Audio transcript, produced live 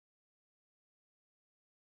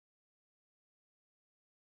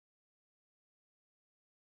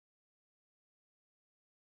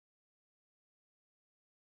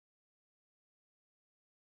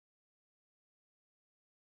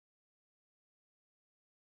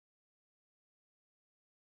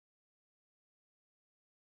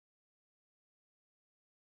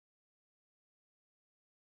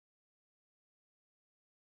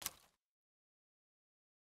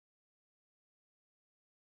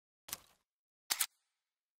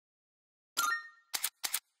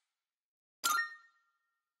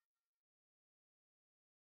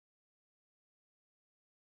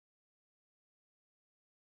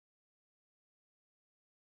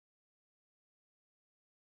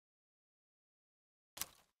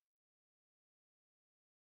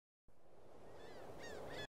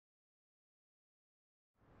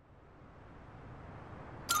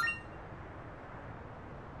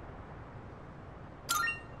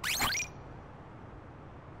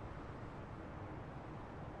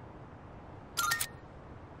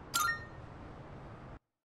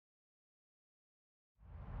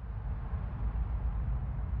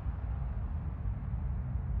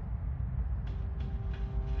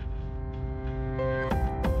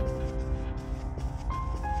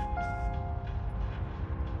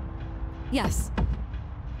Yes.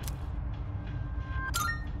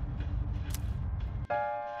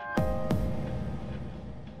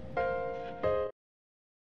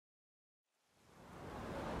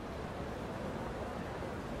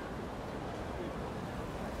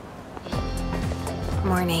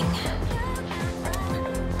 Morning.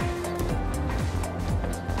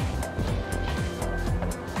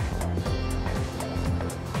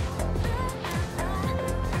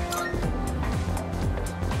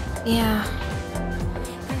 Yeah.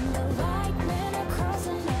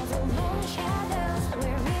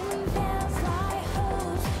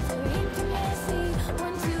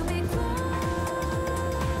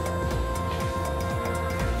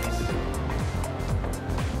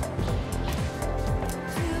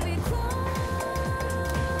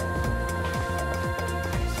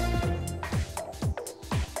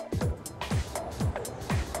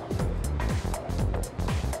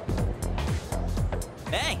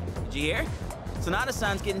 Hey, did you hear?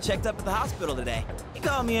 Sonata-san's getting checked up at the hospital today. He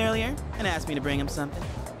called me earlier and asked me to bring him something.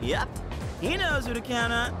 Yep, he knows who to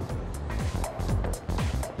count on.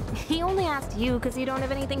 He only asked you because you don't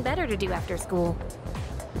have anything better to do after school.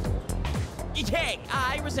 Hey,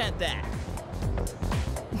 I resent that.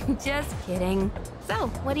 Just kidding. So,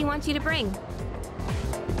 what do you want you to bring?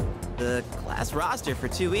 The class roster for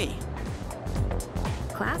 2E.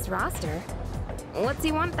 Class roster? What's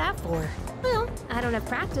he want that for? Well, I don't have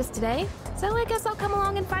practice today, so I guess I'll come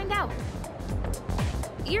along and find out.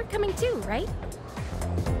 You're coming too, right?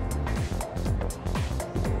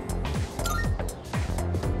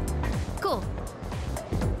 Cool.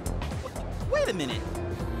 Wait a minute.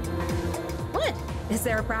 What? Is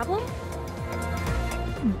there a problem?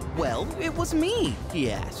 Well, it was me,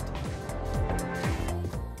 he asked.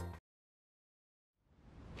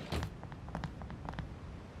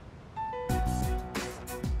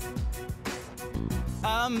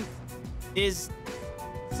 Is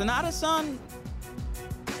Sonata-san...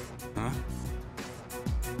 Huh?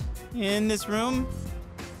 in this room,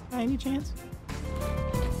 by any chance?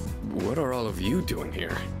 What are all of you doing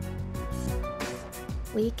here?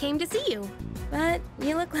 We came to see you, but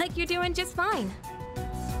you look like you're doing just fine.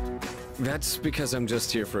 That's because I'm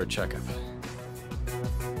just here for a checkup.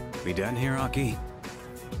 We done here, Aki?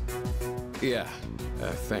 Yeah,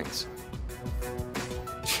 thanks.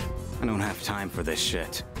 I don't have time for this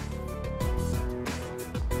shit.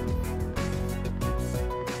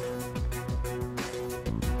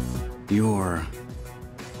 You're...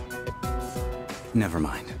 Never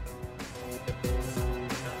mind.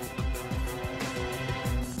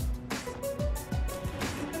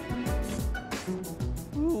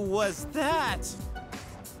 Who was that?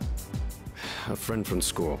 A friend from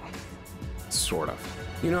school. Sort of.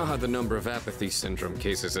 You know how the number of apathy syndrome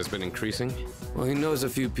cases has been increasing? Well, he knows a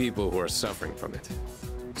few people who are suffering from it.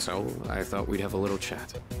 So, I thought we'd have a little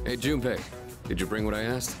chat. Hey, Junpei, did you bring what I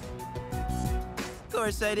asked? Of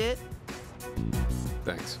course I did.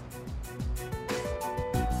 Thanks.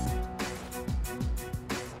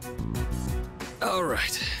 All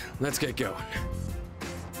right, let's get going.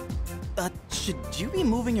 Should you be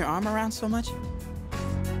moving your arm around so much?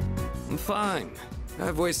 I'm fine.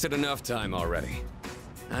 I've wasted enough time already.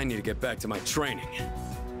 I need to get back to my training.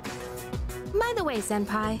 By the way,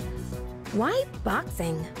 Senpai, why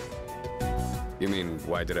boxing? You mean,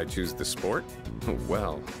 why did I choose the sport?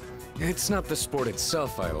 Well, it's not the sport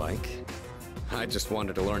itself I like. I just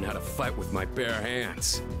wanted to learn how to fight with my bare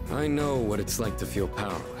hands. I know what it's like to feel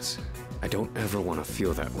powerless. I don't ever want to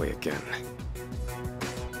feel that way again.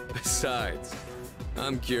 Besides,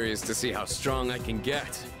 I'm curious to see how strong I can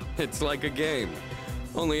get. It's like a game,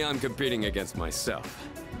 only I'm competing against myself.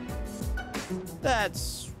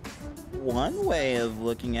 That's one way of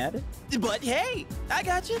looking at it. But hey, I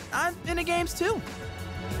got you. I'm into games too.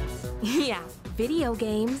 Yeah, video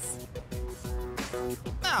games.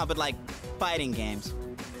 No, but like fighting games.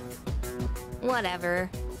 Whatever.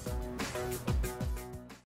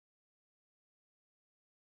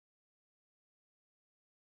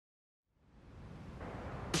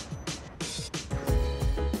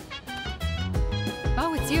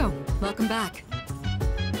 Oh, it's you. Welcome back.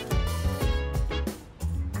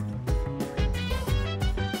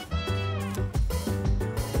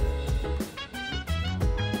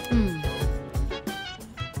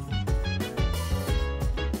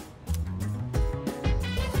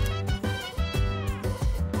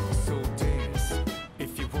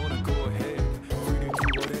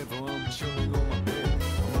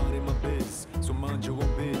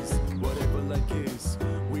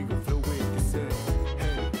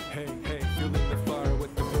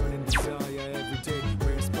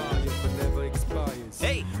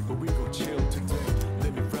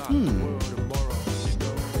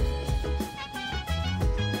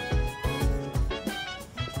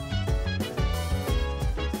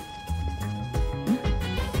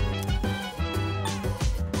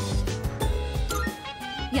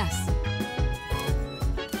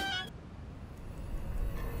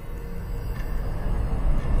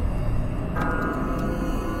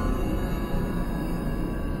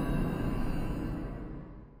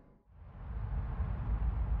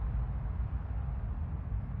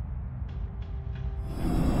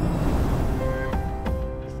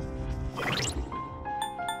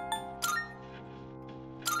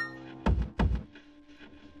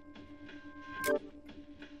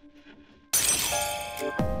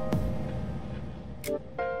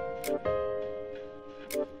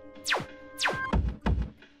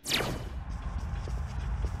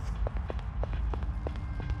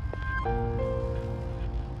 Come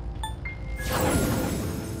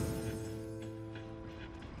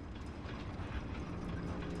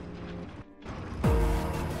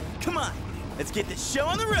on, let's get this show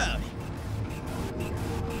on the road.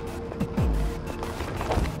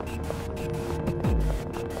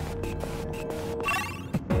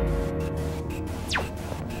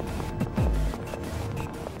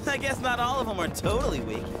 I guess not all of them are totally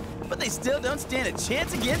weak, but they still don't stand a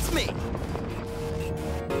chance against me.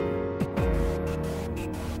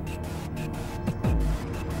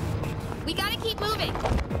 We gotta keep moving.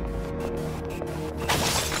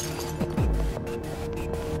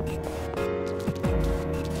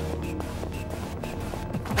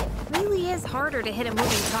 It really is harder to hit a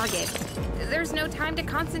moving target. There's no time to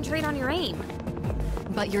concentrate on your aim.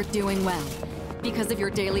 But you're doing well. Because of your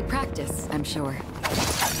daily practice, I'm sure.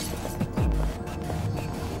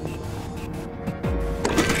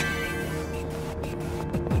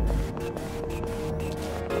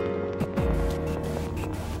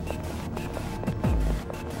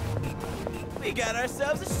 We got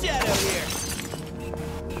ourselves a shadow here.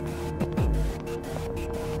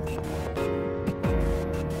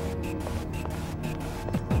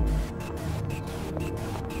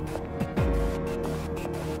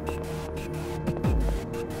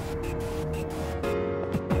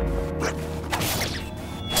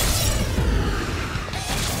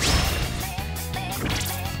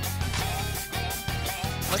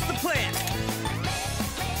 What's the plan?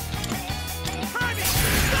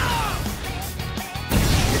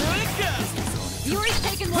 Here it goes! Yuri's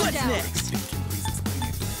taken one What's down. next?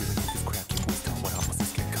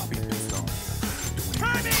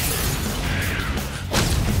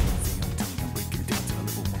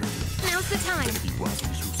 Now's the time.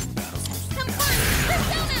 Come on,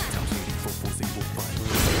 Persona!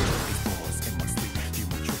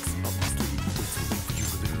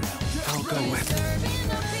 I'll go with it.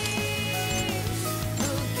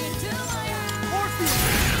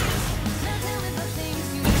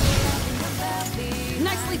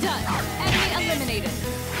 Nicely done. Enemy eliminated.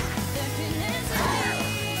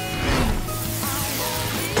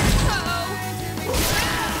 Uh-oh.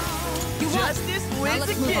 You won. Justice Now wins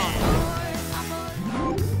let's move again. on.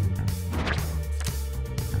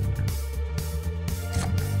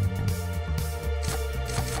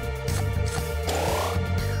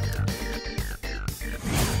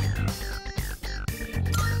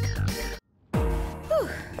 Whew.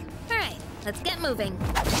 All right, let's get moving.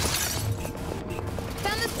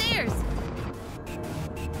 Down the stairs.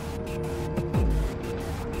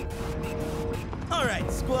 All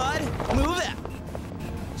right, squad, move out.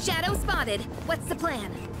 Shadow spotted. What's the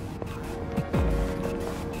plan?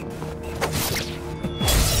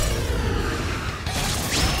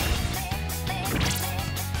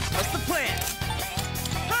 What's the plan?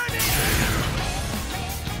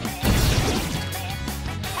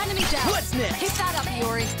 Enemy down. What's next? Keep that up,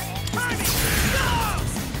 Yuri.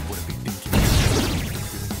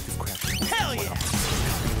 Hell yeah!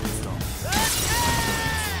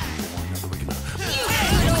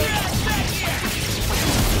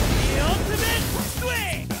 The ultimate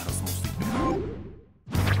swing!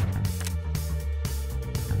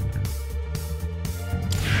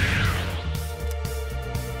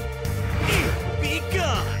 Be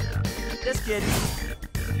gone! Just kidding.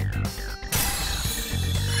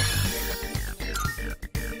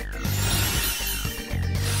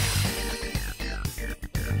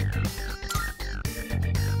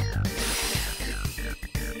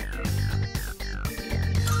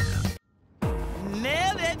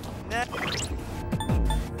 Nailed it!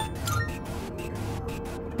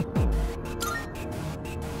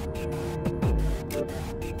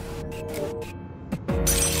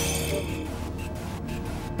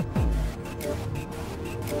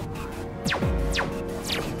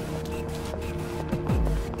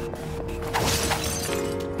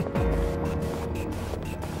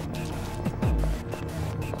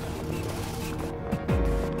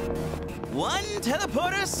 One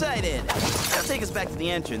teleporter sighted. That'll take us back to the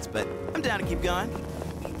entrance, but I'm down to keep going.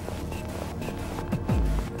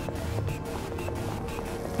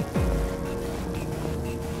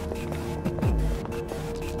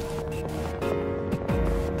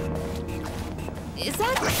 Is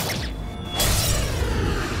that...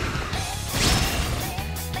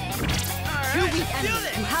 All You're right, weak let's do enemy.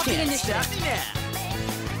 this. You have the Can't initiative. stop me now.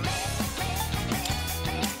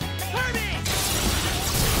 Hurry!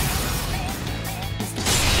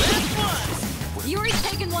 Last one! Yuri's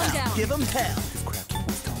taken one down. Give him hell.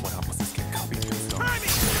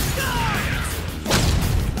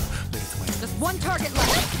 Just one target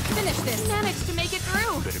left. Finish this. Managed to make it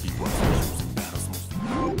through.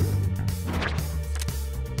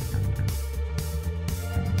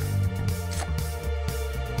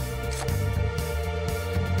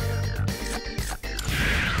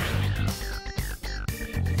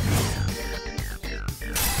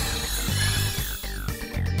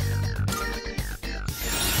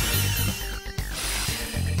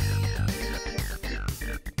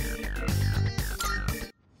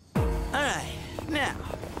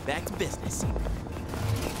 business.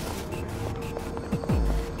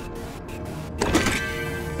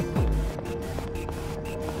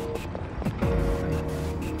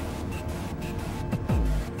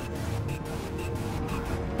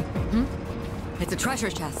 It's a treasure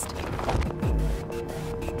chest.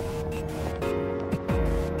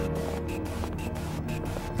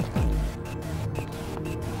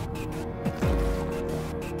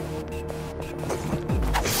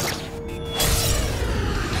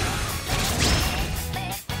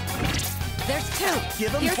 There's two.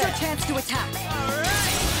 Give 'em Here's your hell. chance to attack.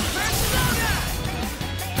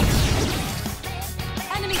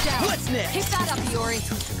 Enemy down. What's next? Keep that up, Yori.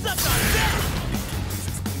 Suck on that!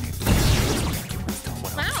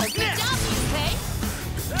 Wow, good job, Yusei.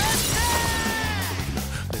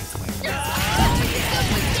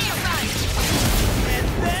 Damn right. And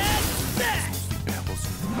that's that!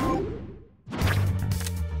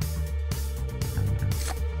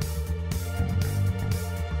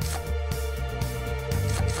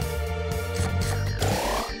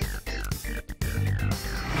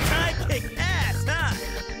 I kick ass, huh?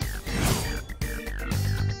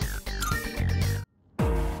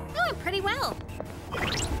 Doing pretty well.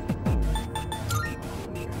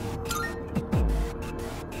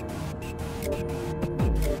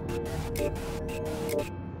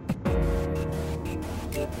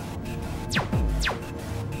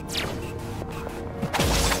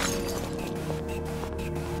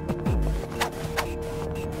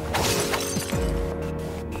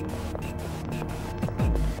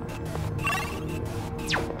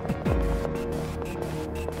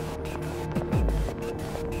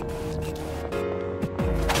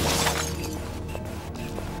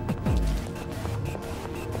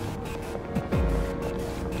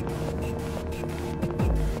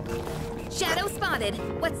 Shadow spotted.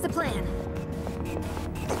 What's the plan?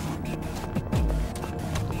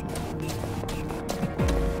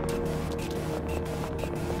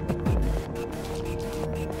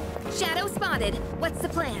 Shadow spotted. What's the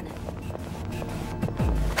plan?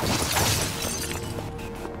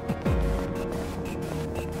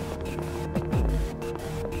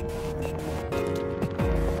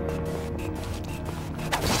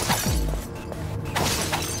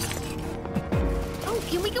 Oh,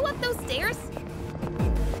 can we go up those stairs?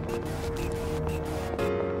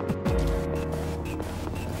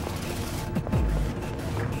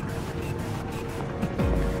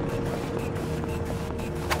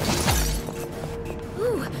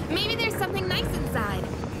 Ooh, maybe there's something nice inside.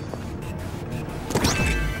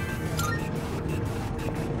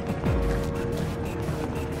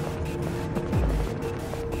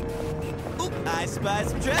 Oop, I spy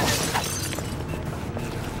some treasure.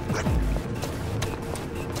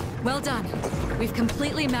 Well done. We've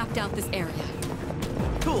completely mapped out this area.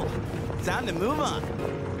 Cool. Time to move on.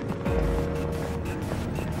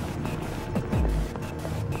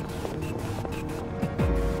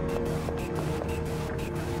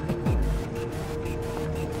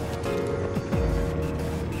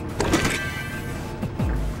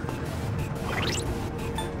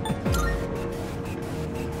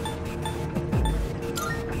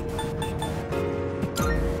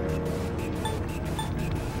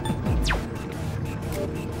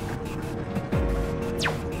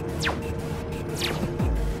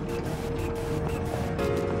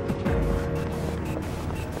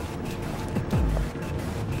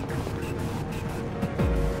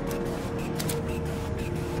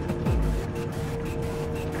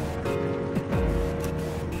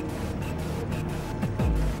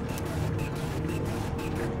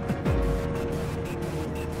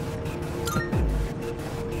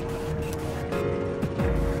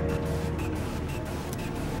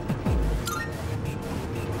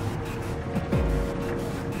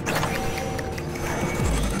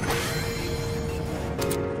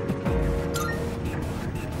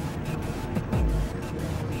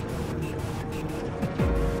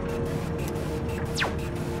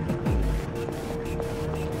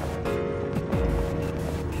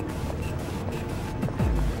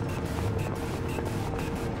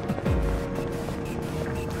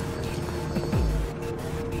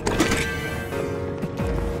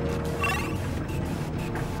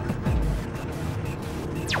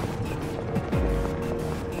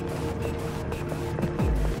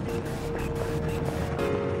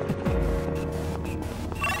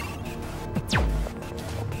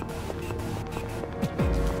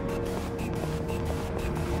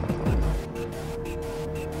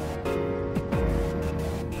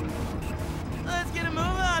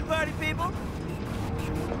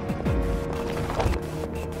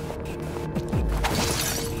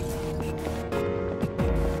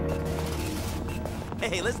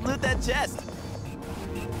 Hey, let's loot that chest.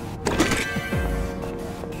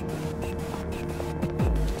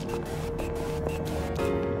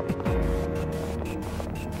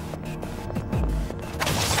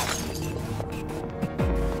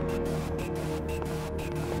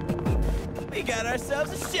 We got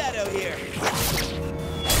ourselves a shadow here.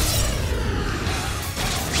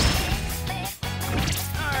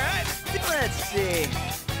 All right, let's see.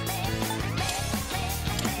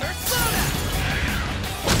 Persona!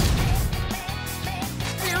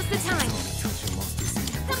 Now's the time.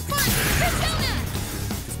 Have fun! Persona!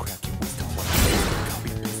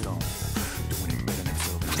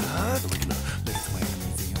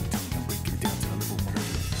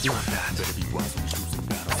 Not that.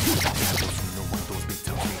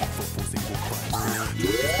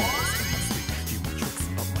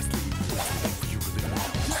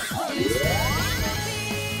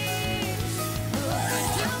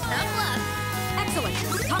 Tough luck. Excellent.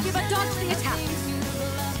 Copy, but dodge the attack.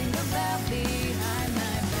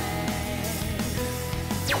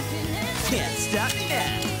 Can't stop me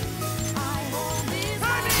now.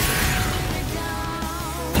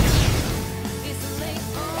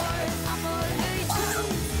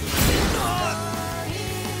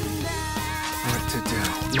 What to do?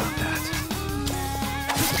 Not that.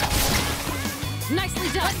 Nicely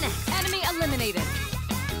done. Enemy eliminated.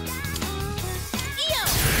 Yo!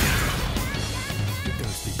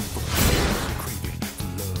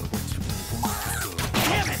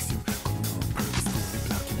 Damn it!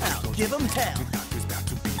 I'll give him hell.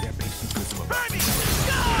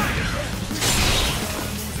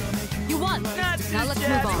 You won. Not Now too let's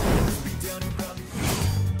shabby. move on.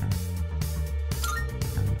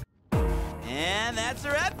 And that's a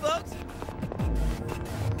wrap, folks.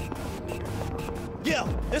 Yo,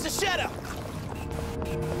 there's a shadow.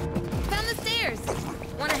 Found the stairs.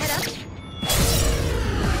 Wanna head up?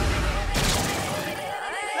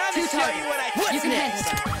 Let me show you what I can. You can handle it.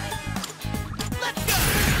 Let's go.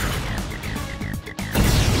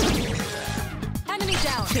 Enemy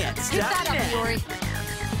down. Can't Keep stop that me up, now. Yori.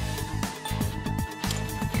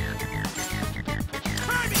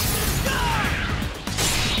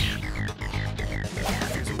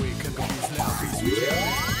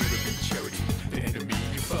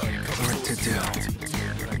 What to do?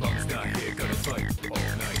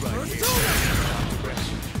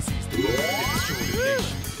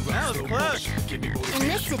 That was close. In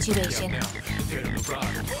this situation, I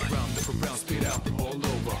won't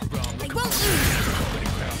lose.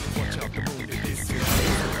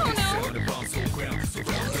 Oh no!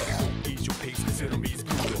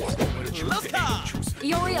 Let's go.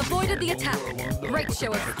 Yori avoided the attack. Great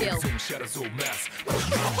show of skill.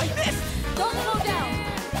 Like this. Don't slow down.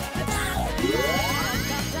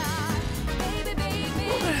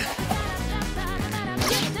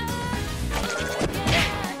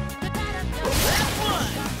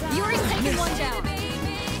 Yori's taking one down.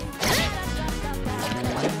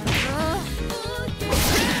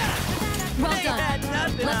 Well They had done.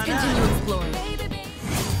 nothing Let's on continue us. exploring.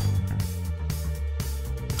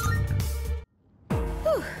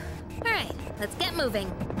 Whew. All right, let's get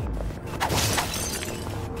moving.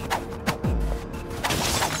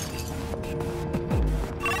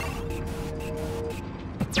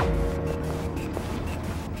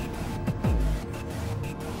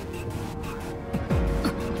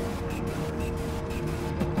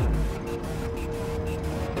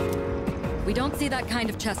 We don't see that kind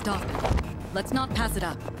of chest often. Let's not pass it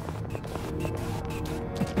up.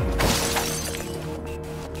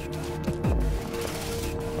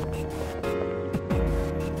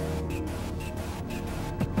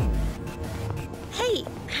 Hey,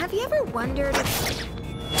 have you ever wondered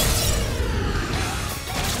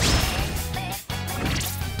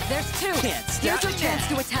There's two. Can't stop Here's your me chance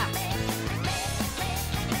now. to attack.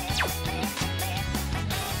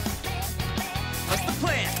 What's the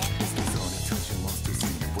plan?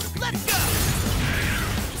 Let's go.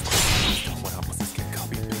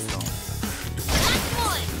 That's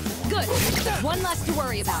one? Good. One less to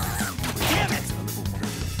worry about. Damn it.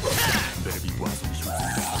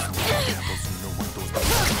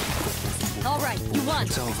 All right, you won.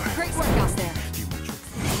 It's over. Great work out there.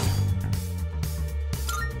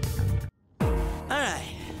 All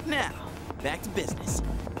right, now back to business.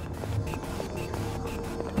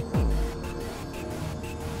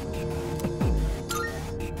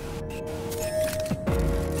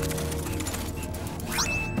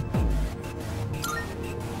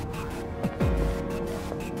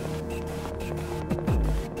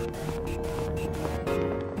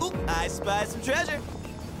 Ooh, I spy some treasure.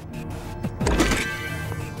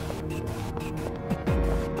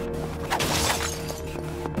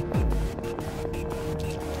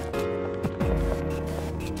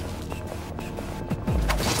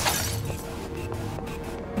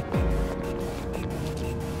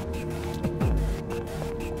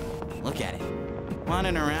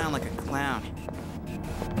 wandering around like a clown.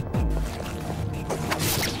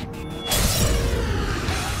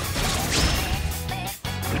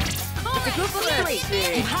 It's a group of 3.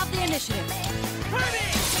 You have the initiative.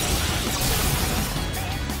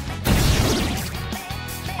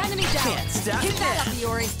 Enemy down. Can't stop Keep that now. up,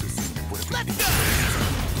 Iori. Let's go!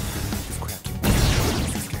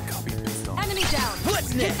 Enemy down. What's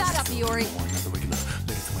Keep next? that up, Iori.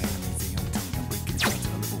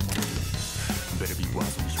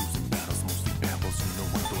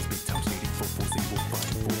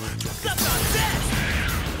 Suck on that!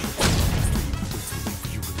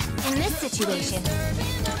 In this situation, time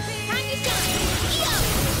to shine! Yo!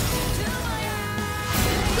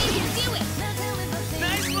 We can do it!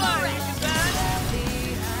 Nice one, son!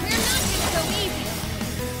 We're not gonna go easy!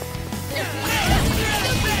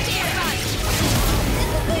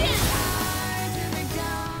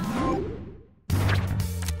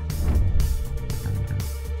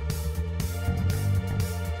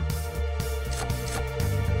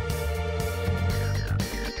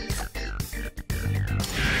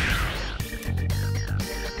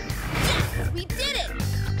 Yes, we did it!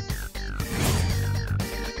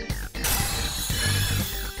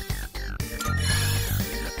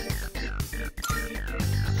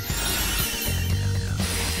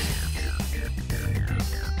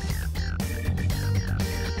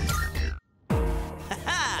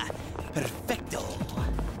 Haha! Perfecto!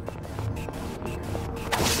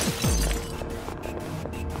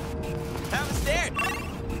 Have a stare!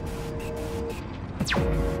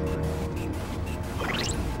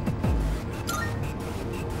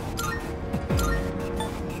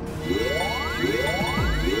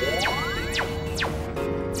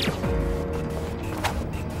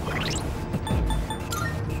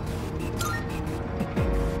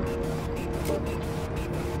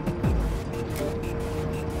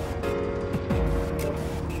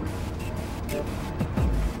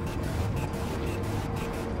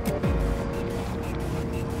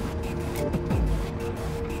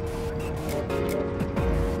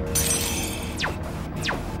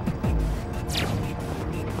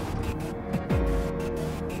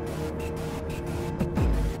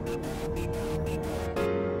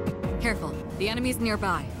 Careful. The enemy's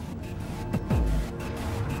nearby.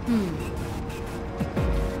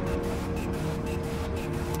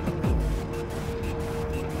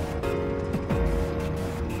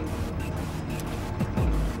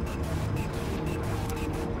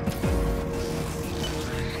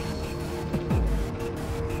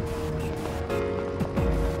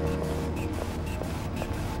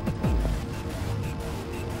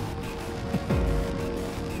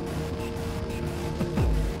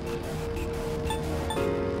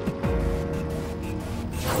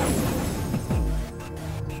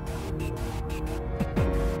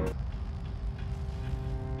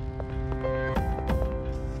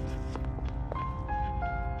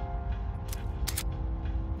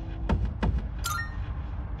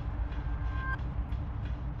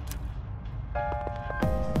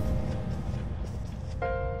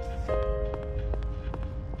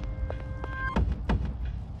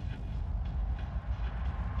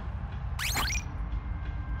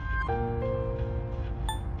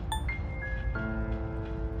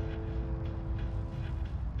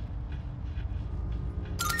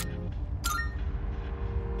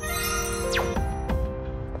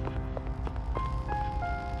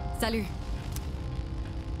 Salut.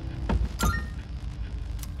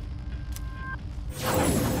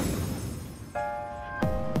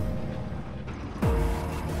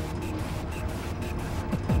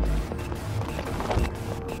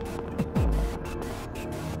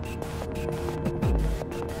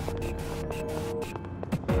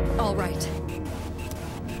 All right.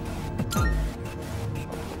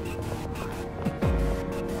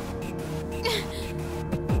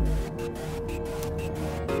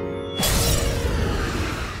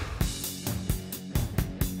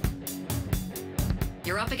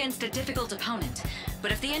 You're up against a difficult opponent,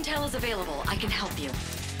 but if the intel is available, I can help you.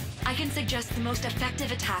 I can suggest the most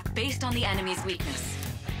effective attack based on the enemy's weakness.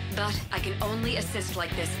 But I can only assist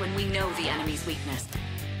like this when we know the enemy's weakness.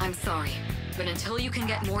 I'm sorry, but until you can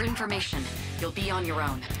get more information, you'll be on your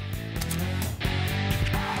own.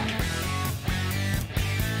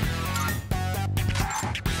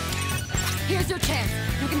 Here's your chance.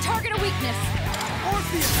 You can target a weakness.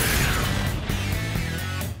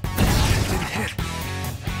 Didn't hit.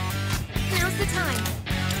 Now's the time.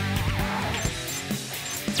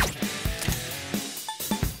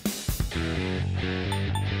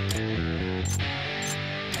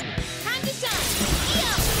 Time to shine!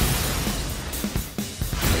 Yo!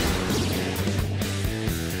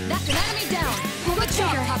 That's an enemy down. Good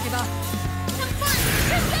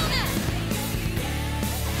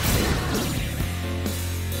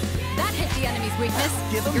enemy's weakness.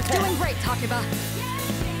 Give 'em You're hell. doing great, Takeba.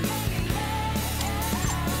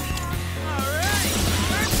 Alright!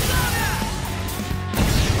 Persona!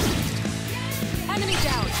 Enemy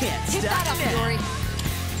down. Can't Keep stop that up, me. Yuri.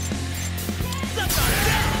 Suck on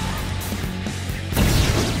that!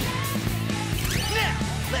 Now,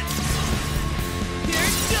 let's...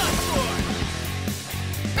 You're done for!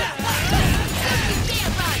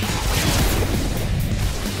 Stand by.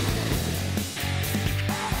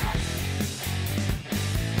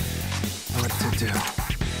 What to do?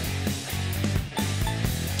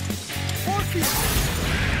 Orpheus!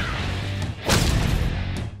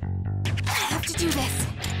 I have to do this.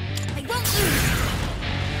 I won't lose.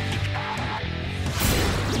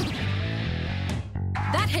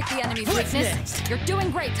 That hit the enemy's What's weakness. next? You're doing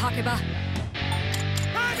great, Takeba.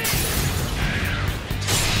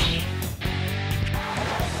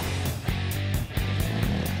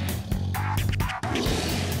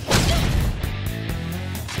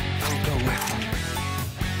 I'll go with.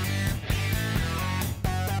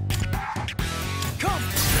 Come!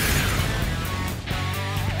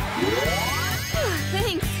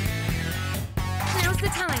 Thanks. Now's the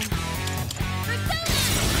time.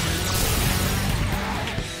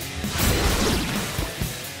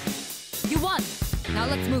 You won. Now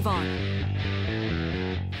let's move on.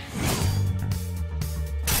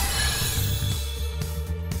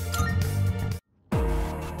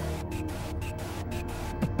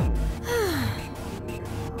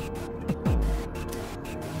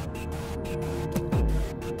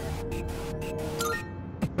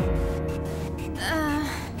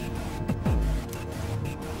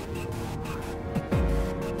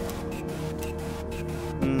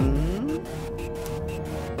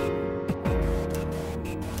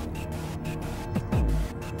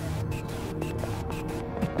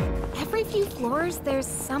 Every few floors, there's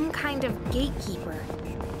some kind of gatekeeper.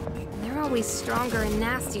 They're always stronger and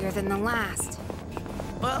nastier than the last.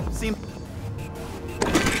 Well, seems...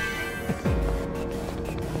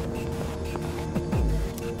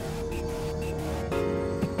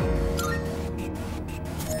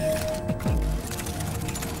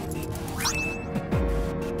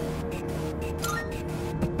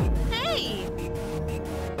 Hey!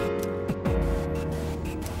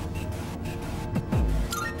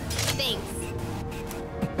 Thanks.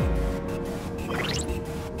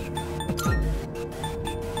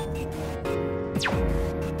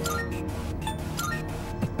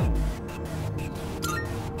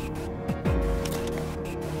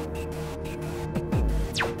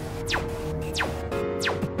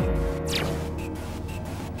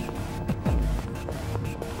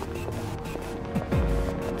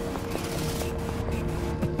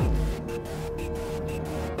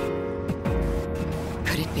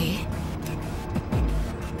 Could it be?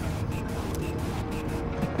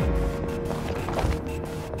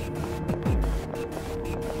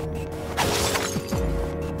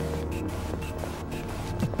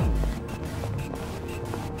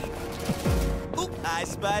 Oop, I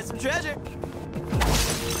spy some treasure.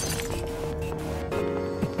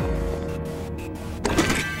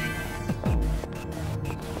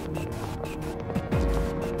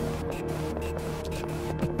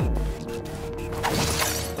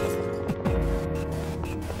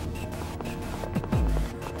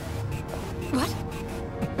 What?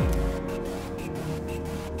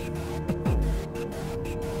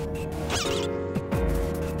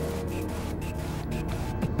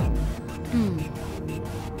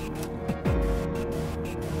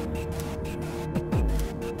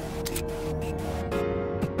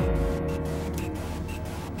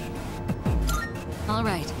 All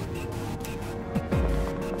right.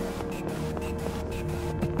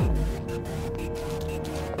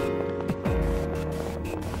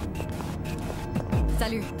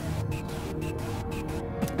 Salut.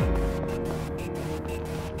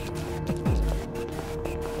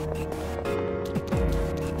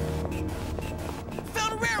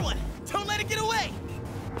 Found a rare one! Don't let it get away!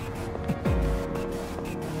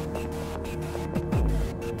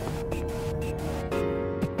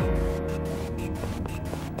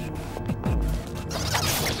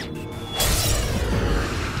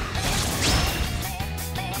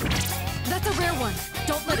 That's a rare one.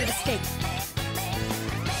 Don't let it escape.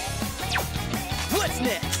 What's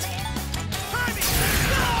next?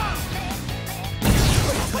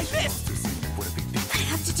 Like this! I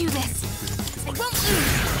have to do this. I won't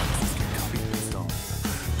lose.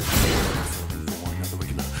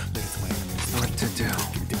 What to do?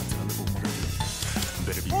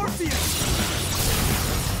 Orpheus!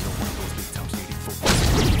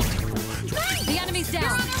 The enemy's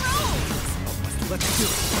down. Let's do it.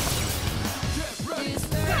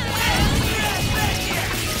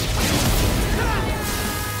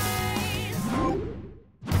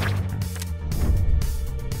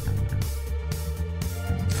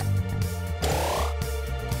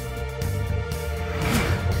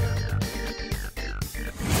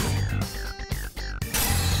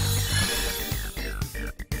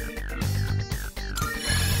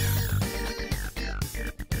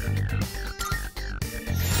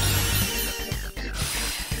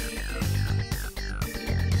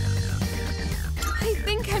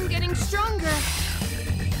 stronger.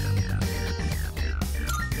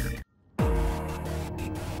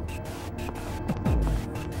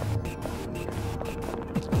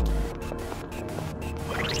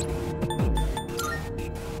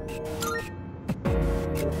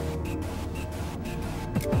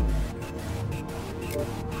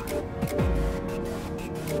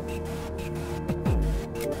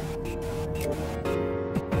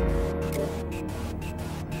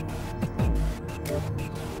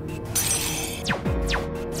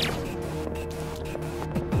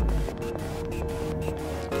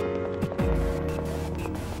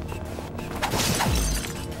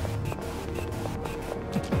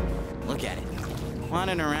 Look at it.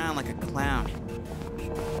 Wandering around like a clown.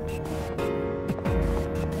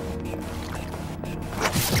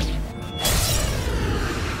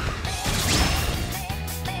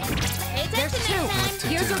 There's two.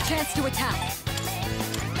 Here's your chance to attack.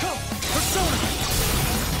 Go! Persona!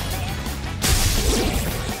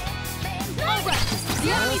 All right,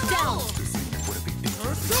 the enemy's down.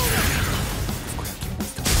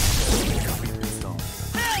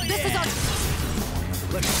 This is our...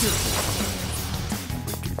 Let's do it.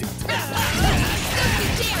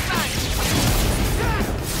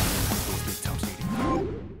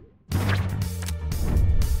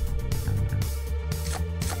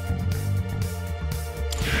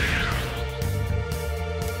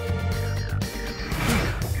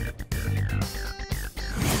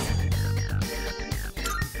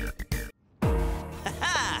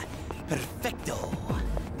 Haha! Perfecto!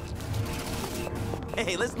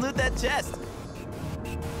 Hey, let's loot that chest!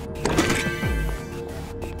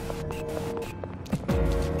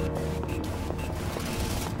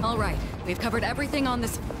 All right, we've covered everything on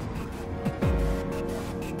this...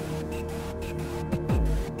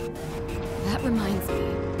 That reminds me.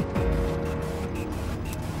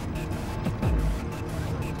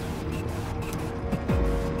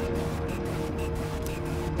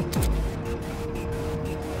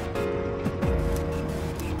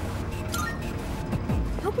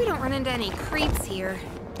 Hope we don't run into any creeps here.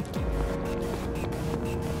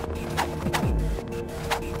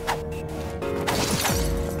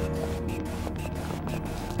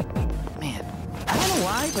 Man, I don't know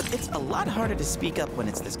why, but it's a lot harder to speak up when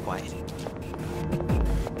it's this quiet.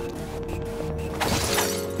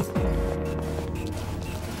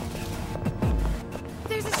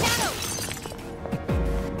 There's a shadow!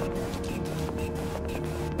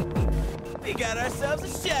 We got ourselves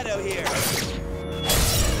a shadow here!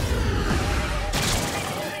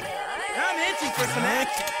 I'm itching for some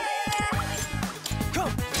action! Go!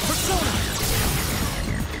 Persona!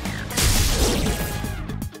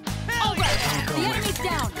 All right, the enemy's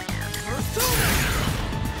down.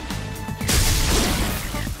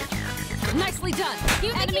 Nicely done.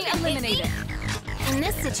 Enemy eliminated. In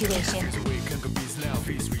this situation,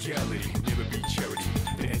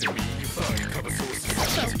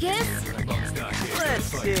 focus. Let's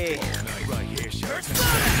see.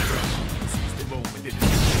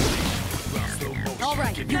 All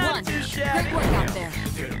right, you Not won. too Great shabby. work out there.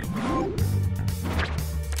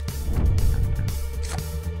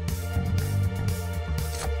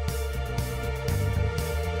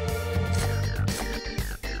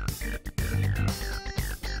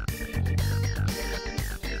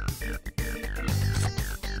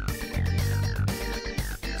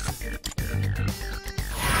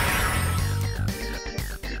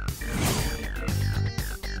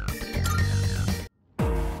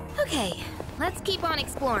 Okay, let's keep on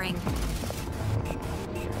exploring.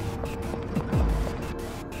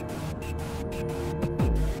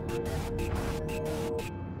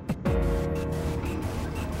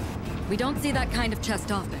 We don't see that kind of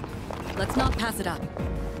chest often. Let's not pass it up.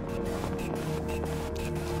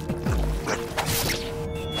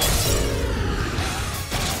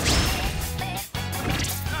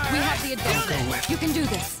 We have the advantage. You can do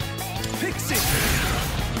this. Pixie!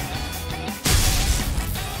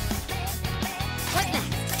 What's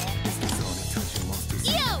next?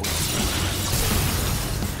 Yo!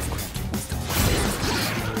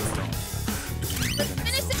 Let's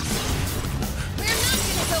finish it! We're not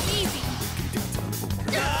gonna go easy!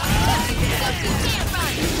 So you can't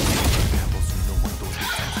run!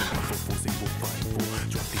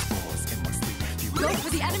 Go for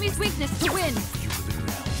the enemy's weakness to win.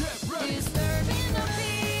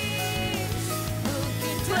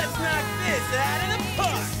 Let's knock this out of the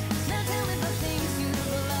park!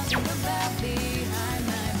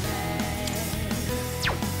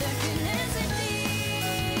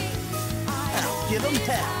 I'll give them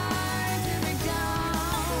hell!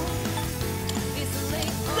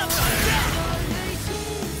 Look on that!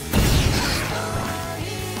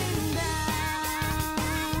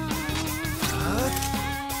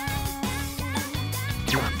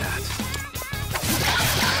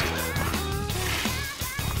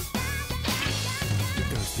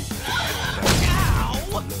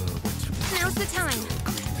 the time.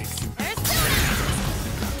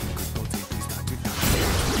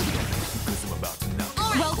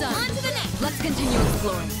 Well done. On to the next. Let's continue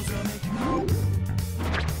exploring.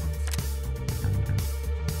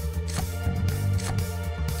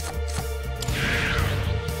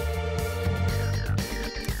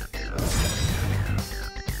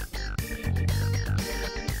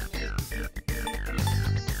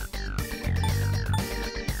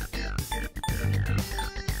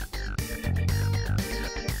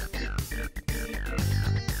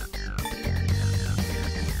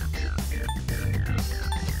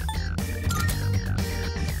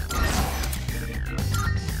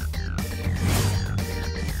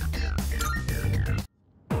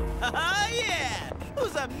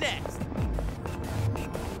 Up next?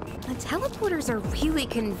 The teleporters are really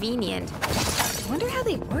convenient. I wonder how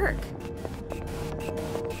they work.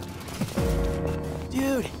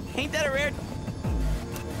 Dude, ain't that a rare...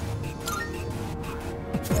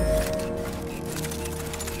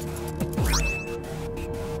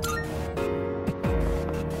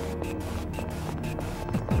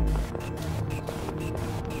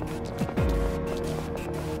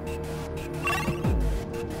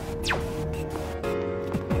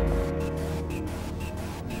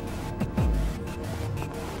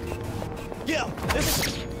 Yo, this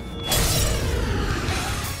is...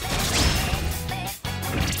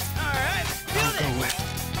 Alright, build it!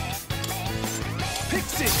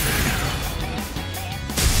 Pixie!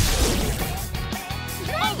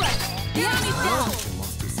 Alright! The enemy's down!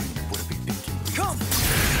 Come!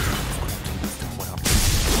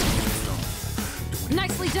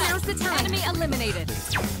 Nicely done! Now's the time. Enemy eliminated!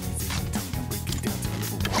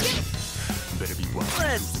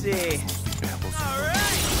 Let's see.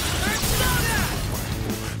 Alright!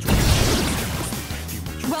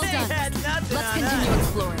 Well They done! had nothing Let's on continue us.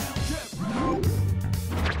 exploring.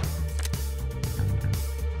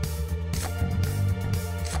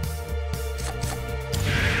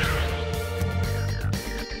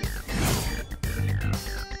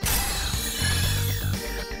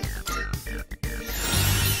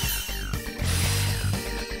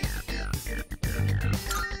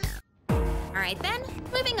 All right then,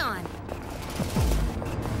 moving on.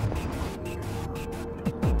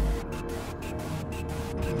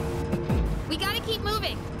 We gotta keep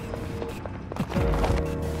moving.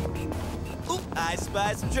 Ooh, I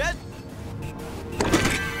spy some treasure.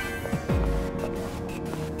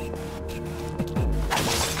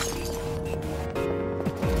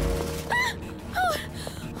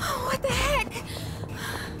 Oh, what the heck?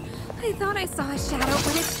 I thought I saw a shadow,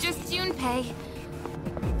 but it's just Junpei.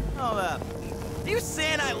 Hold up. Are you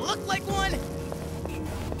saying I look like one?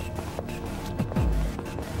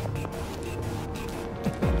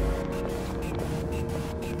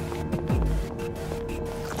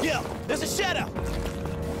 Yo, there's a shadow!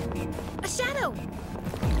 A shadow!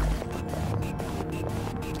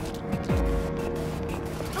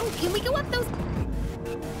 Oh, can we go up those?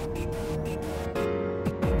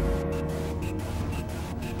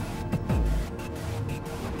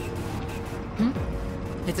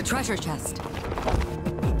 It's a treasure chest.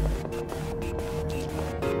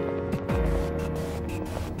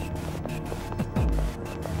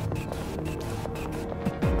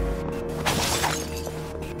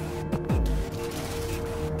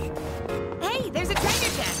 Hey, there's a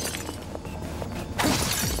treasure chest!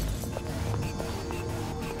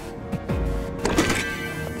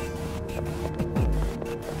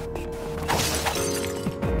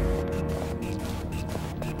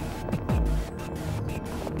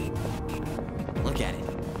 Look at it.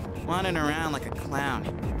 Wandering around like a clown.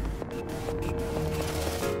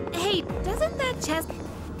 Hey, doesn't that chest...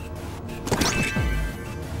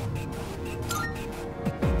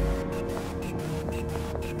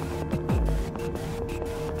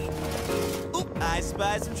 Ooh, I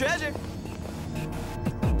spy some treasure.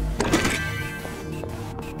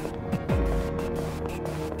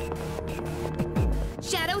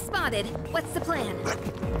 Shadow spotted. What's the plan?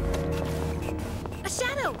 A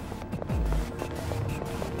shadow!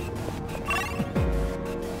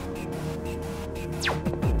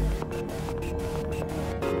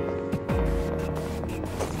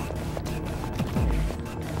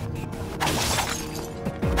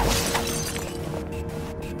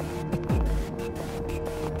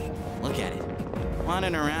 Look at it.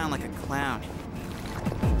 Wandering around like a clown.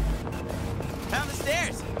 Found the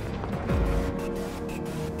stairs!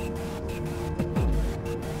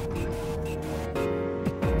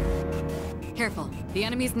 Careful, the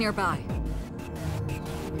enemy's nearby.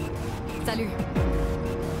 Salut.